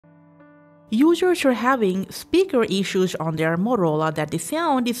Users are having speaker issues on their Motorola that the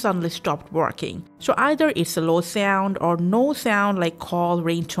sound is suddenly stopped working. So either it's a low sound or no sound like call,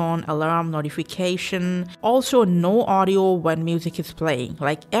 ringtone, alarm, notification. Also no audio when music is playing,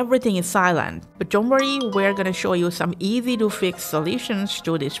 like everything is silent. But don't worry, we're gonna show you some easy to fix solutions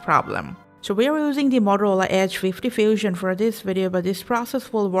to this problem. So we are using the Motorola Edge 50 Fusion for this video, but this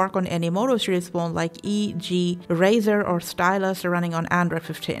process will work on any Moto series phone like E, G, Razr or Stylus running on Android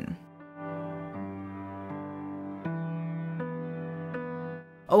 15.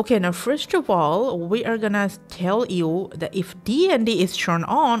 Okay, now first of all, we are gonna tell you that if DND is turned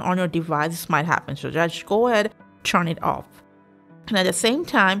on your device, this might happen. So just go ahead, turn it off. And at the same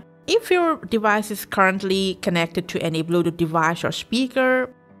time, if your device is currently connected to any Bluetooth device or speaker,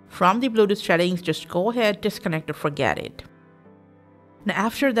 from the Bluetooth settings, just go ahead, disconnect or forget it. Now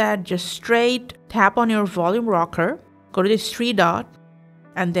after that, just straight tap on your volume rocker, go to this three dot,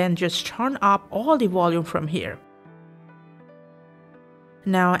 and then just turn up all the volume from here.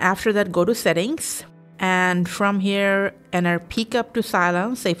 Now after that, go to settings, and from here enter pick up to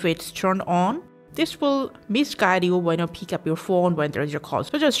silence if it's turned on. This will misguide you when you pick up your phone when there's your call,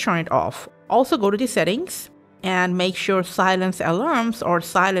 so just turn it off. Also go to the settings and make sure silence alarms or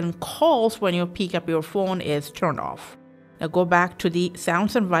silent calls when you pick up your phone is turned off. Now go back to the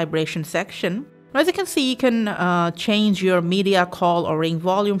sounds and vibration section. As you can see, you can change your media call or ring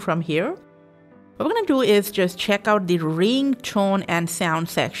volume from here. What we're going to do is just check out the ring, tone, and sound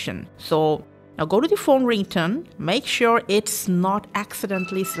section. So now go to the phone ringtone, make sure it's not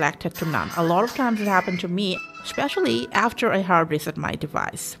accidentally selected to none. A lot of times it happened to me, especially after I hard reset my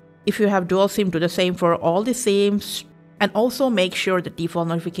device. If you have dual SIM, do the same for all the SIMs, and also make sure the default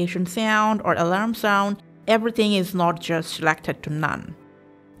notification sound or alarm sound, everything is not just selected to none.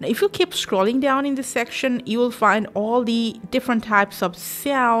 Now, if you keep scrolling down in this section, you will find all the different types of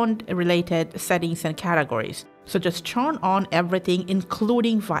sound-related settings and categories. So just turn on everything,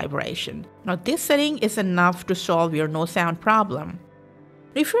 including vibration. Now, this setting is enough to solve your no sound problem.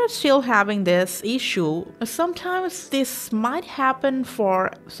 If you're still having this issue, sometimes this might happen for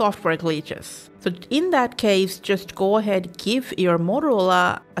software glitches. So in that case, just go ahead, give your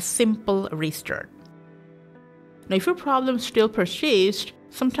Motorola a simple restart. Now, if your problem still persists,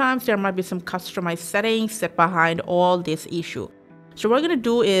 sometimes there might be some customized settings set behind all this issue. So what we're going to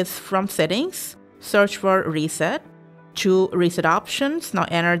do is from settings, search for reset, to reset options. Now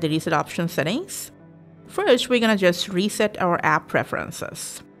enter the reset option settings. First, we're going to just reset our app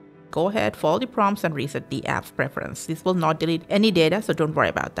preferences. Go ahead, follow the prompts and reset the app's preference. This will not delete any data, so don't worry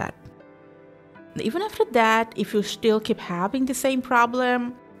about that. Even after that, if you still keep having the same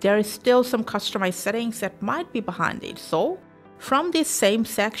problem, there is still some customized settings that might be behind it. So from this same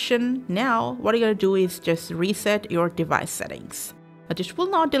section, now what you're going to do is just reset your device settings. Now, this will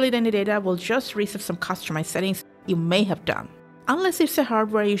not delete any data, will just reset some customized settings you may have done. Unless it's a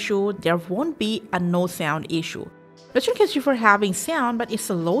hardware issue, there won't be a no sound issue. Just in case if you're having sound but it's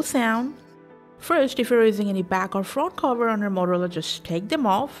a low sound, first if you're using any back or front cover on your Motorola, just take them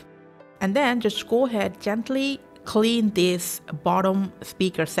off and then just go ahead, gently clean this bottom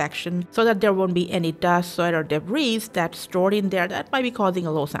speaker section so that there won't be any dust, sweat or debris that's stored in there that might be causing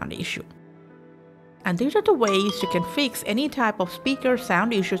a low sound issue. And these are the ways you can fix any type of speaker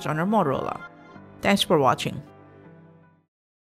sound issues on your Motorola. Thanks for watching.